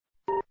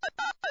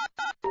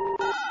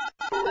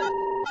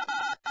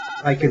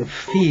I can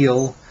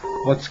feel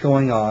what's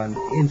going on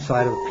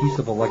inside of a piece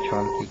of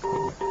electronic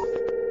equipment.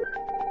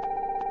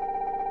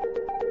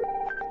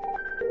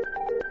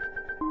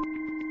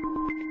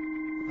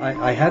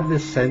 I have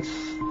this sense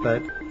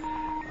that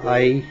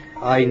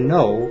I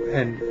know,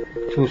 and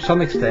to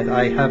some extent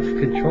I have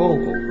control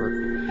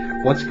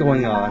over what's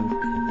going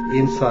on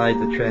inside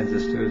the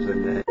transistors,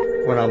 and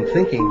when I'm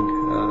thinking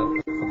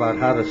about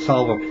how to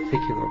solve a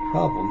particular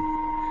problem,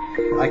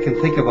 I can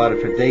think about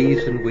it for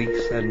days and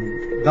weeks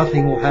and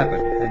nothing will happen.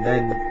 And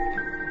then,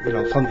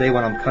 someday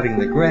when I'm cutting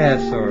the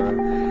grass, or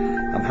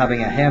I'm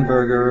having a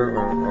hamburger,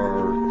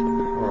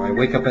 or I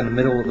wake up in the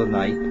middle of the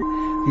night,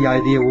 the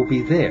idea will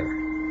be there.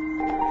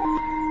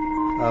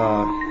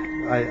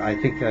 I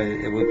think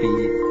it would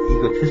be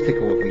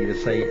egotistical of me to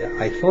say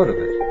I thought of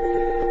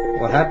it.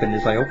 What happened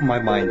is I opened my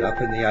mind up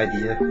and the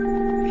idea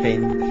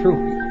came through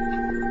me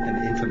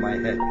and into my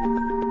head.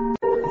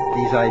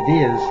 These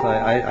ideas,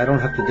 I don't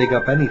have to dig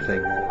up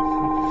anything.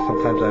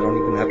 Sometimes I don't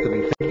even have to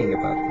be thinking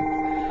about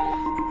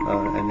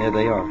them. And there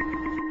they are.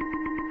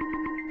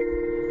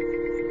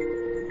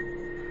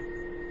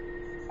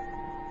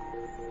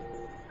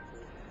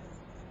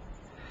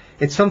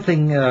 It's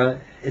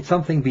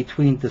something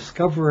between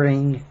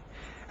discovering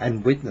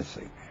and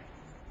witnessing.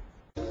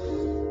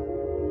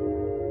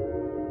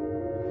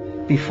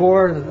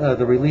 Before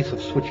the release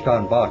of Switched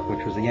On Bach,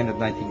 which was the end of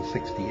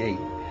 1968,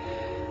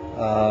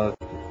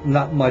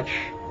 not much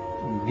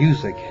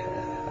music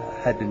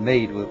had been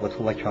made with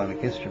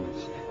electronic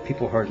instruments.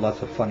 People heard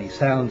lots of funny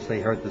sounds. They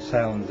heard the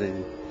sounds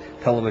in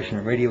television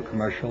and radio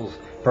commercials.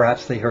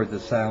 Perhaps they heard the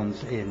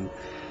sounds in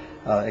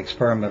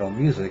experimental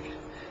music,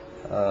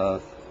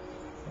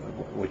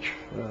 which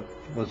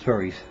was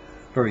very,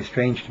 very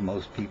strange to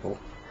most people.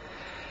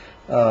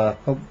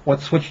 But what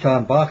Switched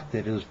On Bach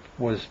did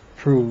was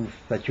prove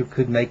that you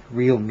could make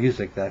real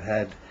music that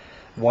had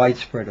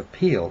widespread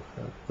appeal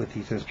with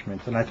these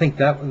instruments, and I think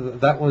that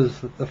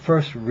was the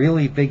first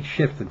really big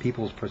shift in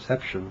people's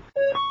perception.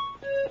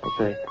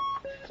 Okay,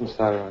 some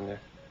solder on there.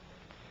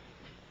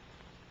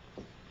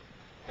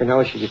 Here, now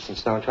we should get some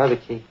sound. Try the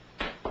key.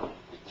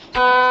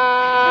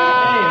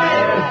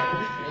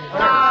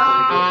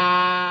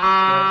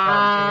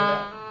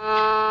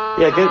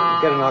 Yeah,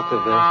 get an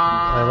octave there.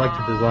 I like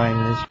to design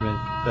an instrument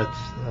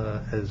that's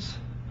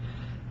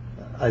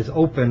as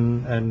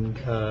open and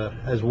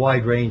as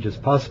wide range as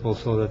possible,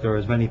 so that there are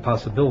as many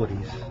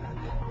possibilities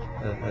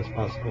as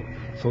possible.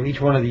 So each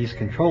one of these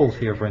controls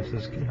here, for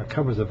instance,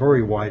 covers a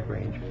very wide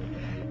range.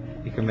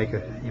 You can make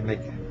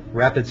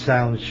rapid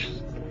sounds,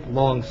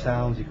 long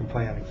sounds. You can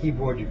play on a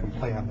keyboard. You can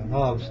play on the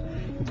knobs.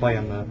 You can play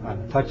on the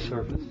touch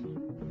surface.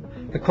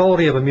 The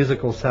quality of a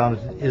musical sound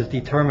is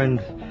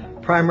determined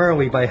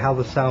primarily by how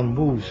the sound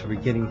moves from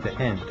beginning to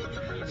end.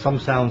 Some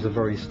sounds are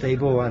very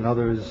stable, and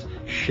others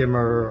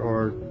shimmer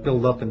or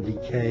build up and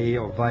decay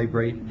or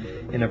vibrate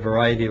in a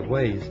variety of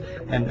ways.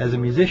 And as a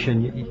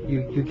musician,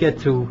 you get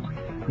to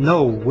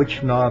know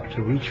which knob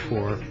to reach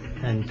for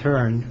and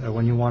turn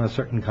when you want a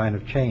certain kind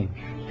of change.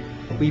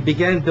 We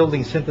began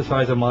building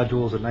synthesizer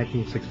modules in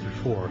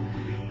 1964,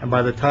 and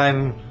by the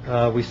time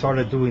we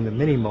started doing the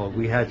mini moog,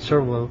 we had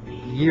several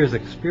years'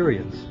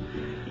 experience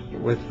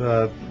with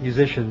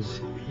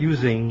musicians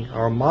using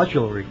our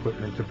modular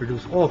equipment to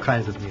produce all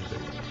kinds of music.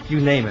 You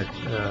name it.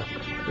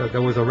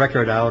 There was a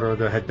record out, or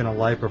there had been a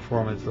live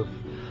performance of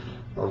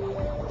a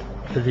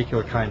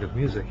particular kind of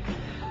music.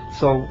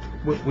 So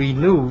we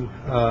knew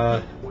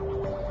that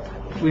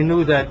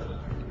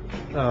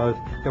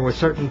there were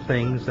certain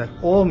things that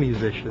all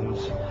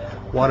musicians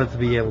wanted to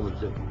be able to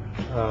do.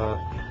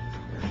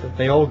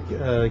 They all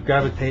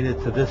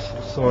gravitated to this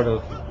sort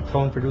of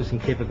tone-producing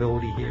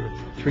capability here.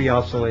 3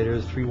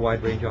 oscillators, 3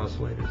 wide-range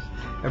oscillators.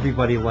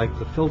 Everybody liked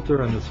the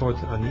filter and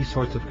these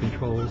sorts of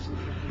controls.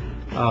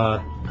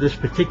 This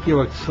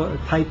particular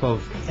type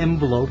of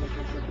envelope,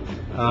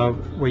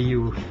 where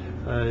you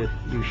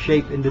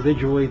shape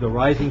individually the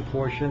rising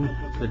portion,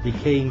 the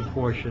decaying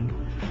portion,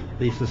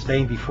 the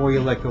sustain before you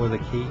let go of the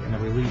key, and the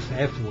release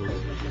afterwards.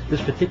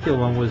 This particular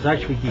one was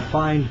actually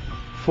defined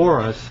for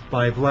us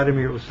by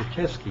Vladimir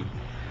Ussachevsky,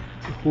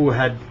 who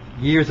had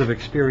years of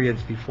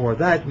experience before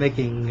that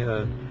making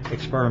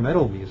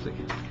experimental music.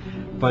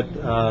 But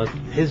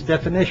his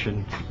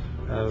definition,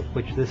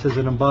 which this is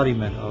an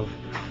embodiment of,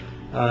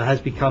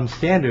 has become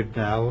standard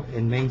now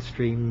in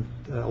mainstream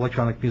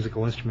electronic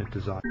musical instrument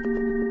design.